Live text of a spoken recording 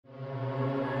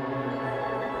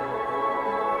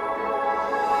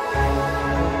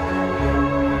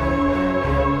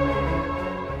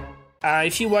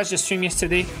if you watched the stream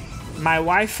yesterday, my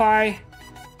Wi-Fi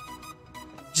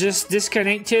just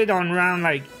disconnected on round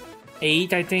like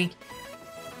 8, I think.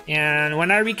 And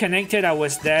when I reconnected, I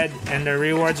was dead, and the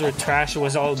rewards were trash. It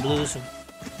was all blue, so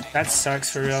that sucks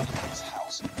for real.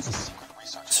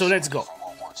 So let's go.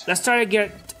 Let's try to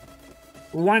get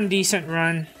one decent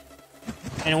run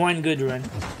and one good run.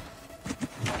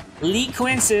 Lee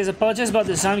Quinn says, apologize about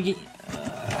the zombie.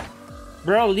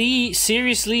 Bro, Lee,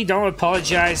 seriously, don't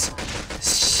apologize.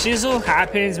 Shizzle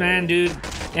happens, man, dude.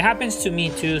 It happens to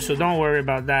me too, so don't worry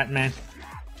about that, man.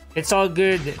 It's all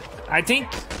good. I think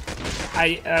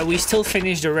we still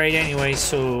finished the raid anyway,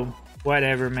 so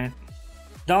whatever, man.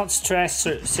 Don't stress,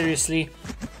 seriously.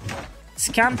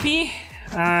 Scampy,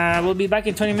 we'll be back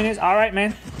in 20 minutes. All right,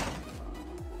 man.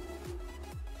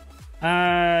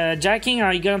 Jacking,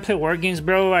 are you gonna play war games,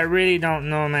 bro? I really don't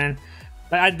know, man.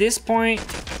 But at this point,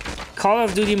 Call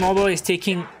of Duty Mobile is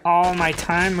taking all my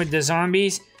time with the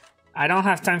zombies. I don't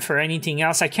have time for anything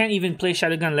else. I can't even play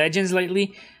Shadowgun Legends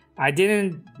lately. I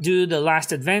didn't do the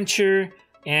last adventure,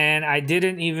 and I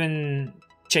didn't even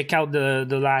check out the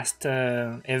last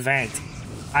event.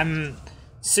 I'm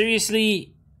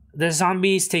seriously, the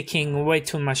zombies taking way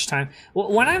too much time.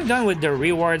 When I'm done with the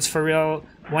rewards for real,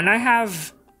 when I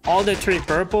have all the 3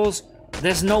 purples,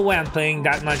 there's no way I'm playing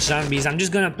that much zombies. I'm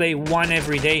just gonna play one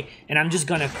every day, and I'm just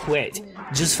gonna quit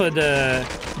just for the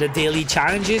daily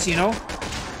challenges, you know.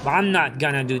 But I'm not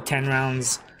gonna do 10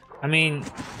 rounds. I mean,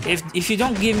 if you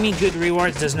don't give me good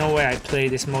rewards, there's no way I play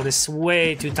this mode. It's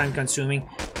way too time consuming.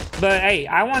 But hey,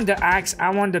 I want the axe, I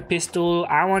want the pistol,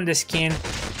 I want the skin,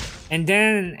 and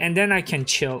then I can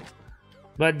chill.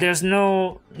 But there's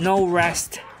no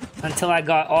rest until I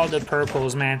got all the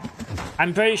purples, man.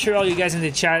 I'm pretty sure all you guys in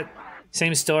the chat,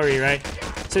 same story, right?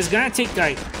 So it's gonna take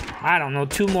like, I don't know,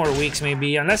 2 more weeks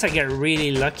maybe, unless I get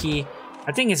really lucky.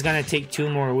 I think it's gonna take 2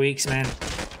 more weeks, man.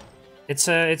 It's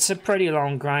a pretty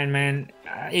long grind, man.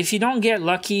 If you don't get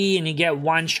lucky and you get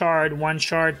one shard,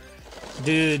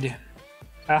 dude,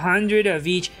 100 of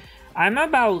each. I'm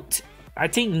about, I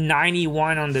think,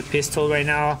 91 on the pistol right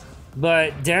now,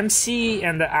 but Dempsey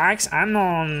and the axe, I'm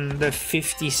on the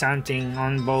 50 something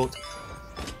on both.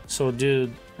 So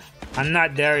dude, I'm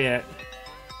not there yet.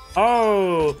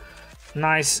 Oh,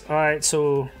 nice. All right,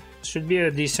 so should be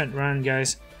a decent run,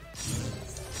 guys.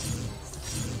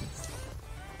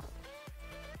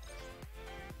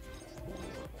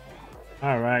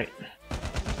 All right.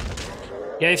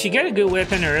 Yeah, if you get a good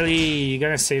weapon early, you're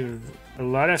gonna save a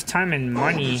lot of time and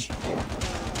money.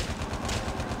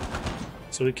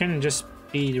 So we can just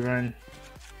speed run.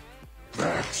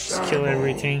 Just kill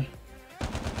everything.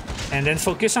 And then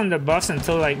focus on the buffs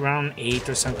until like round 8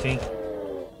 or something.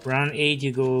 Round 8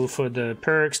 you go for the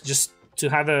perks just to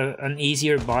have an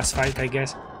easier boss fight, I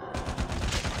guess.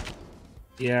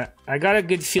 Yeah, I got a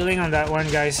good feeling on that one,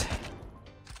 guys.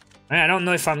 I don't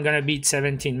know if I'm gonna beat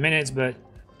 17 minutes, but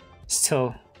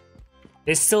still,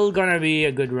 it's still gonna be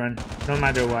a good run, no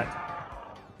matter what.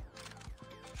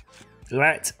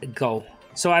 Let's go.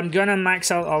 So I'm gonna max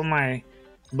out all my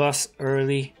buffs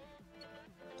early.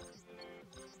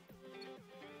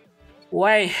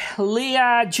 Why,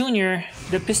 Leah Jr.,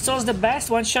 the pistol's the best.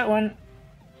 One shot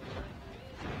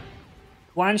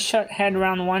head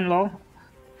round 1 low.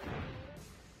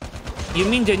 You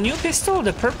mean the new pistol,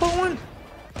 the purple one?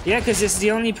 Yeah, because it's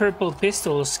the only purple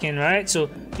pistol skin, right?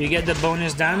 So you get the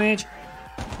bonus damage.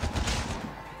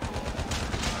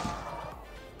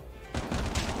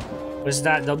 Was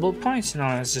that double points? No,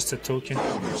 it's just a token.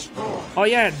 Oh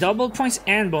yeah, double points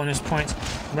and bonus points.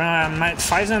 I'm at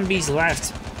 5 zombies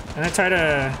left. I'm gonna try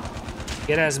to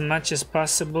get as much as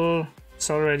possible.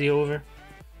 It's already over.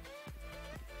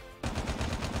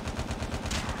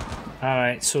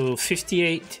 Alright, so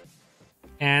 58.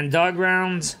 And dog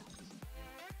rounds.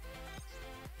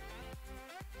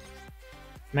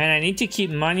 Man, I need to keep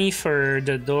money for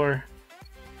the door.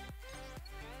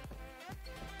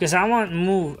 Because I want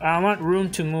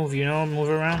room to move, you know, move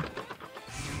around.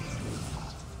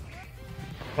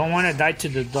 Don't want to die to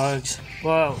the dogs.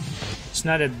 Well, it's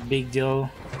not a big deal.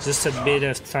 Just a bit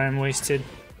of time wasted.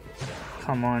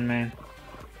 Come on, man.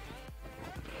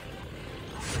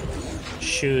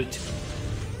 Shoot.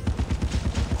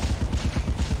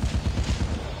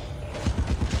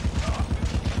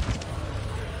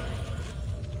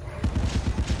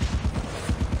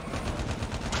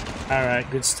 Alright,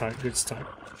 good start, good start.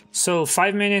 So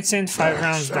 5 minutes in, 5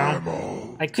 rounds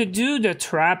down. I could do the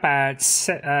trap at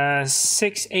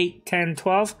 6, 8, 10,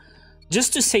 12.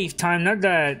 Just to save time, not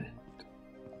that...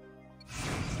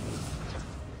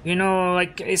 You know,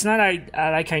 like, it's not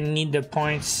like I need the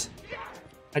points.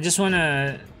 I just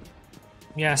wanna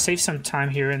yeah, save some time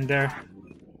here and there.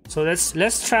 So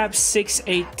let's trap 6,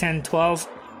 8, 10, 12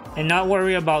 and not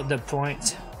worry about the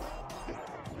points.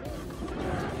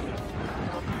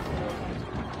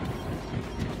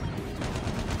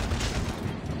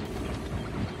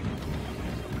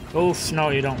 Oof, no,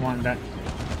 you don't want that.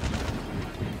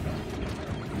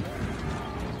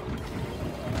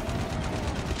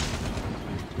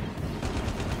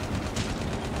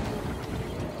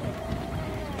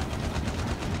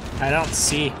 I don't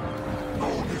see.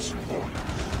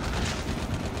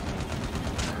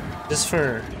 Just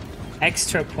for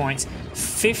extra points.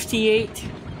 58.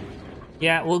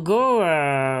 Yeah, we'll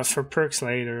go for perks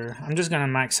later. I'm just gonna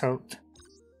max out.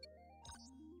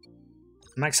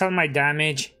 Max out my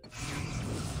damage.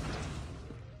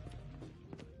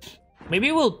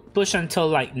 Maybe we'll push until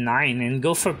like 9 and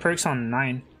go for perks on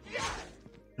 9.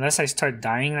 Unless I start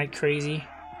dying like crazy.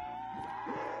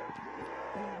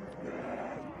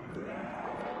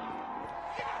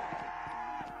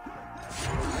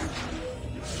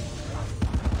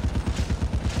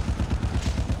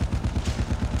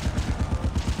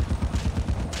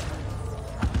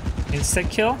 Insta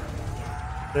kill?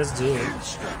 Let's do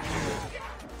it.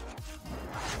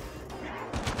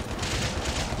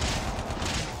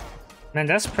 Man,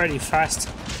 that's pretty fast.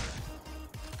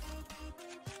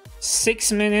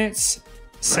 6 minutes,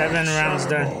 7 rounds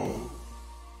done.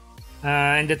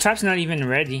 And the trap's not even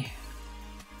ready.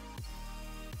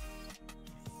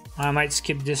 I might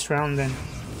skip this round then.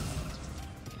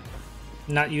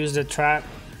 Not use the trap.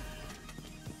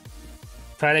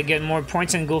 Try to get more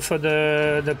points and go for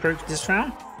the perk this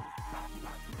round.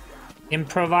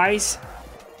 Improvise.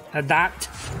 Adapt.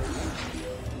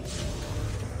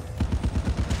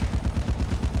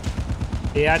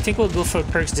 Yeah, I think we'll go for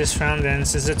perks this round then.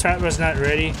 Since the trap was not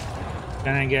ready,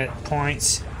 gonna get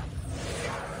points.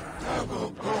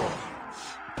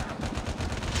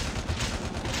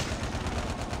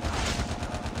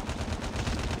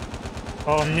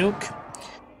 Oh, nuke.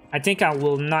 I think I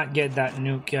will not get that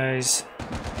nuke, guys.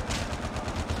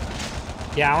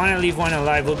 Yeah, I want to leave one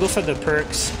alive. We'll go for the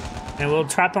perks. And we'll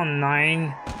trap on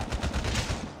 9.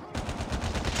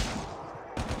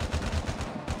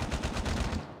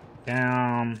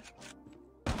 Damn.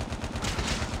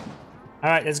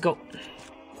 Alright, let's go.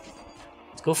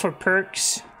 Let's go for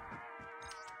perks.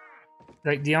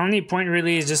 Like, the only point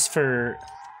really is just for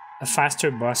a faster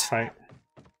boss fight.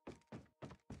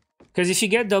 Because if you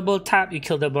get double tap, you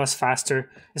kill the boss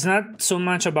faster. It's not so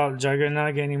much about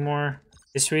Juggernaut anymore.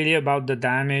 It's really about the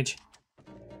damage.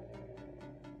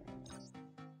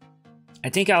 I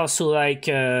think I also like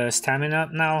stamina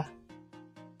up now.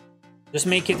 Just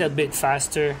make it a bit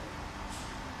faster.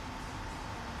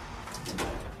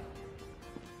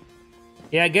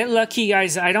 Yeah, get lucky,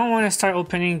 guys. I don't want to start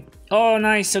opening... Oh,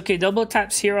 nice. Okay, double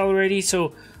taps here already,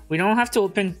 so we don't have to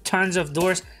open tons of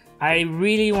doors. I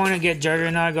really want to get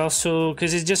Juggernaut also,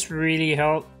 because it just really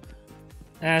helped.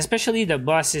 Especially the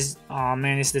boss is... Oh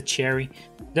man, it's the cherry.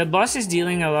 The boss is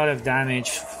dealing a lot of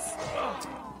damage.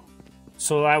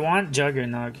 So I want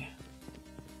Juggernaut.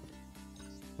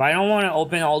 But I don't want to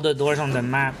open all the doors on the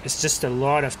map. It's just a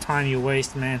lot of time you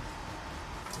waste, man.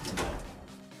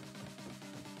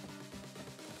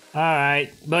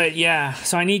 Alright, but yeah.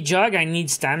 So I need Jug, I need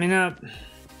stamina.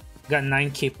 Got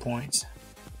 9k points.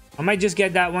 I might just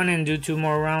get that one and do 2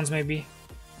 more rounds maybe.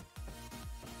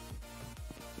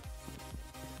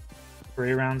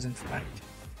 3 rounds in fact.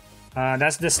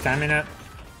 That's the stamina.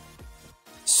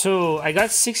 So I got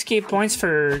 6k points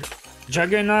for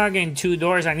Juggernaut and 2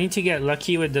 doors. I need to get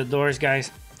lucky with the doors, guys.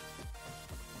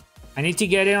 I need to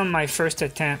get it on my first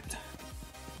attempt.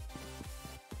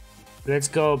 Let's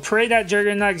go. Pray that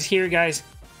Juggernaut is here, guys.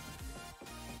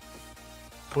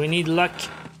 We need luck.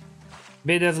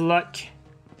 Bit of luck,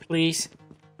 please.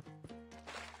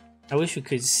 I wish we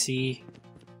could see.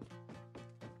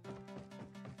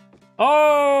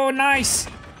 Oh, nice.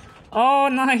 Oh,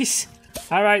 nice.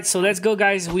 All right, so let's go,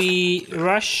 guys. We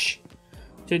rush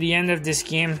to the end of this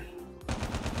game.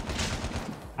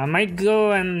 I might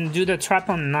go and do the trap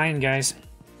on 9, guys.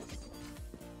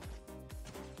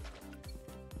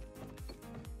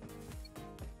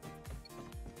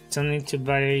 Still need to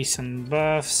buy some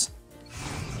buffs.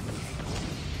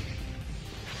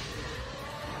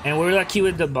 And we're lucky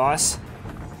with the boss.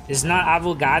 It's not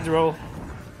Avogadro.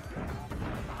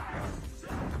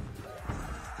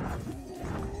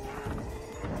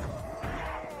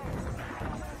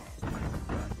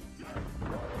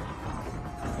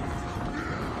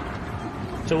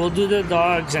 So we'll do the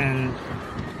dogs and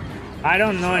I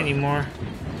don't know anymore.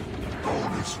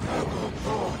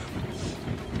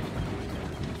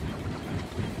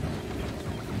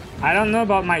 I don't know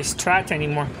about my strat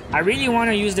anymore. I really want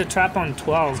to use the trap on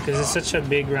 12 because it's such a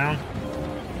big round.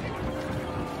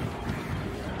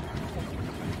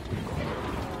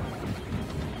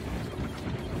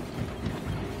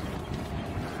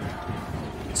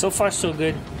 So far, so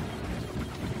good.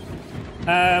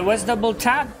 What's double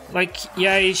tap? Like,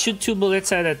 yeah, you shoot 2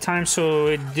 bullets at a time, so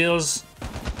it deals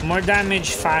more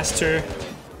damage faster.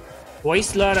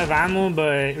 Waste a lot of ammo,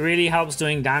 but it really helps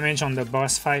doing damage on the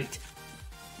boss fight.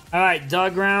 Alright,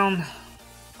 dog round.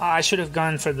 Oh, I should have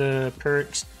gone for the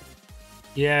perks.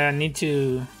 Yeah, I need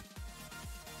to...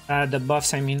 the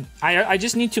buffs, I mean. I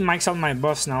just need to max out my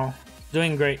buffs now.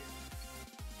 Doing great.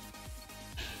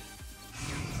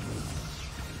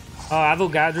 Oh,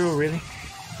 Avogadro, really?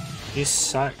 You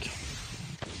suck.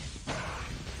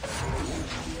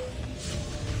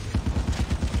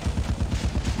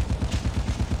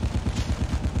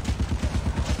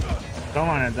 Don't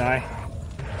want to die.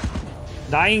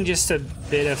 Dying just a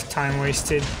bit of time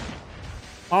wasted.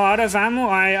 Oh, out of ammo?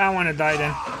 I want to die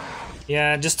then.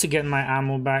 Yeah, just to get my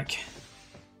ammo back.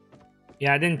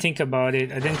 Yeah, I didn't think about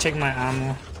it. I didn't check my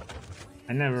ammo.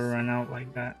 I never run out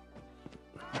like that.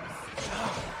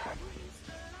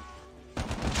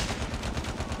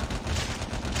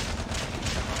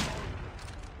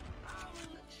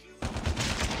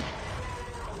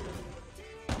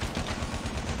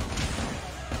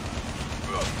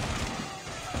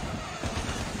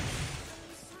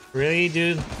 Really,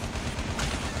 dude?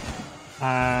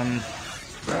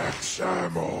 Max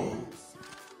ammo.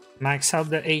 Max out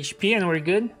the HP and we're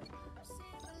good?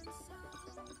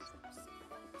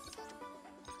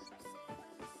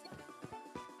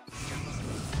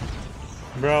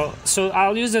 Bro, so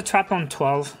I'll use the trap on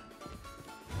 12.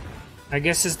 I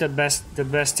guess it's the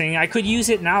best thing. I could use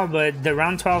it now, but the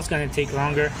round 12 is gonna take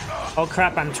longer. Oh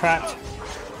crap, I'm trapped.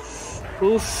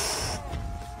 Oof.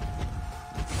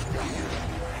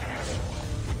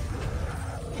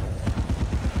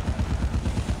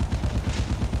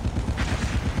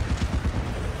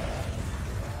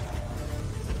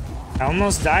 I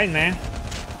almost died, man.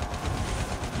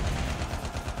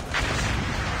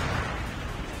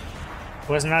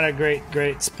 Was not a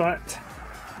great spot.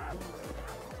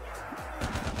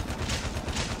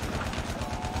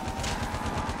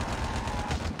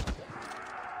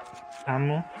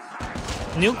 Ammo.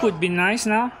 Nuke would be nice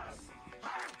now.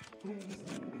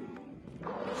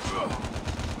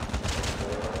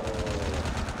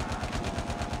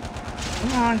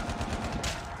 Come on.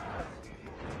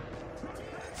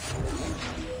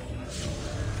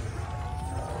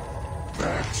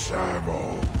 Max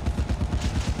ammo.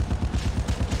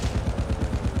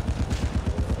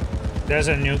 There's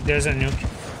a nuke.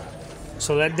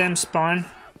 So let them spawn.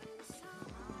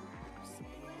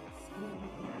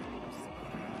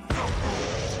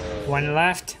 One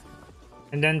left.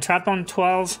 And then trap on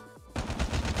 12.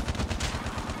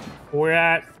 We're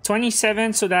at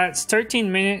 27, so that's 13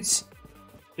 minutes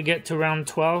to get to round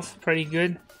 12. Pretty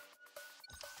good.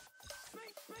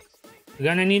 We're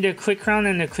gonna need a quick round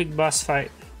and a quick boss fight.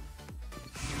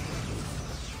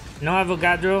 No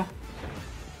Avogadro.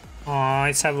 Oh,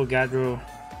 it's Avogadro.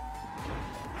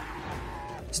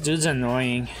 This dude's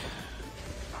annoying.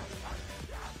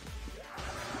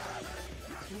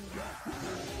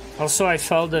 Also, I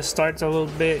felt the start a little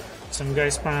bit. Some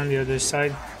guys spawn on the other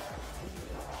side.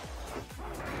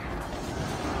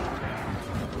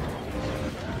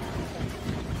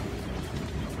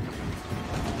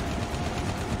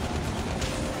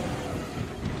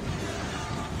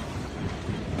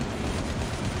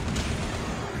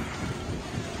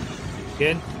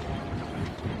 Good.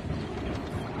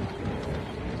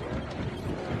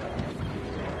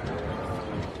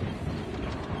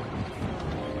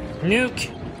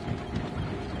 Nuke.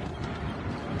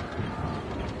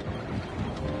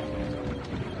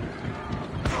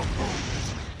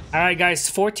 Alright guys,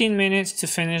 14 minutes to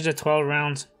finish the 12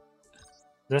 rounds.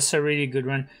 That's a really good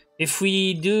run. If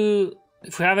we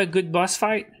have a good boss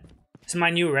fight, it's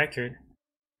my new record.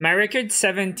 My record's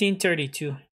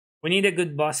 17:32. We need a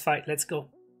good boss fight. Let's go.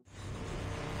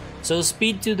 So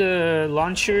speed to the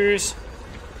launchers.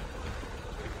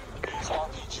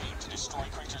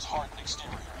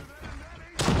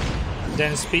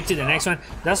 Then speed to the next one.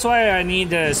 That's why I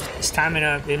need the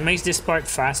stamina. It makes this part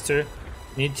faster.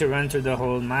 Need to run through the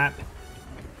whole map.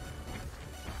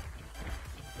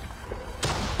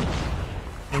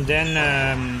 And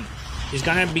then he's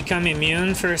gonna become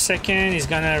immune for a second. He's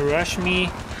gonna rush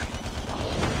me.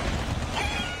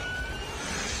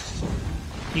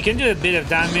 You can do a bit of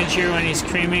damage here when he's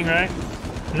screaming, right?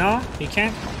 No? You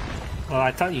can't? Well,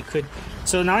 I thought you could.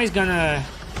 So now he's gonna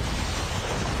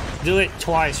do it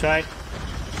twice, right?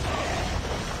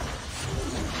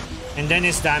 And then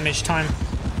it's damage time.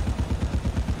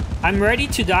 I'm ready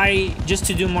to die just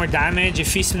to do more damage.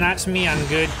 If he snaps me, I'm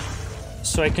good.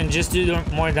 So I can just do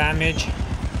more damage.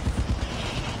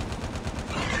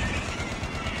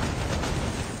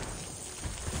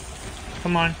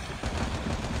 Come on.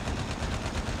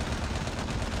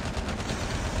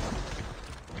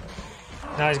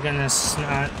 Now he's gonna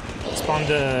spawn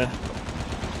the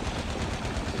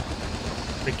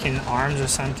freaking arms or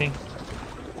something.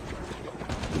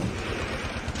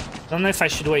 Don't know if I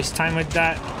should waste time with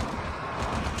that.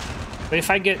 But if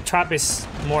I get trapped, it's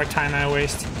more time I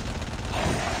waste.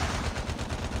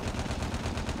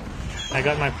 I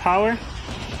got my power.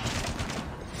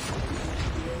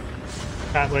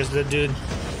 Crap, where's the dude?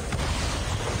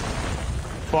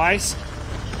 Twice.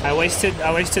 I wasted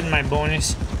my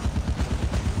bonus.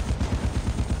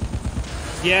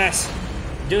 Yes.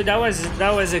 Dude, that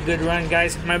was a good run,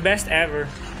 guys. My best ever.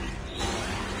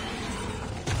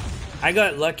 I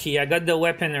got lucky. I got the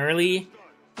weapon early.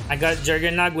 I got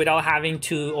Juggernaut without having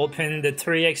to open the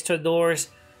 3 extra doors.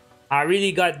 I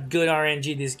really got good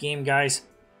RNG this game, guys.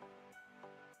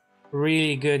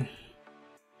 Really good.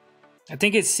 I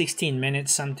think it's 16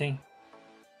 minutes something.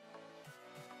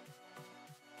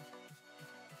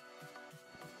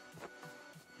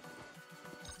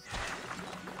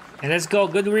 And let's go.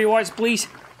 Good rewards, please.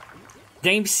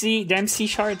 Dempsey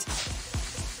shards.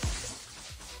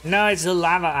 No, it's a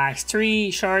lava axe.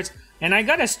 3 shards. And I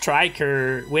got a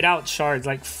striker without shards,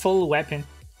 like full weapon.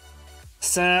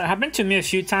 It's happened to me a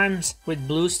few times with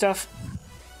blue stuff.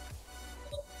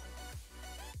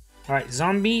 Alright,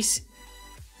 zombies.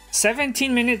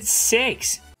 17 minutes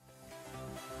 6.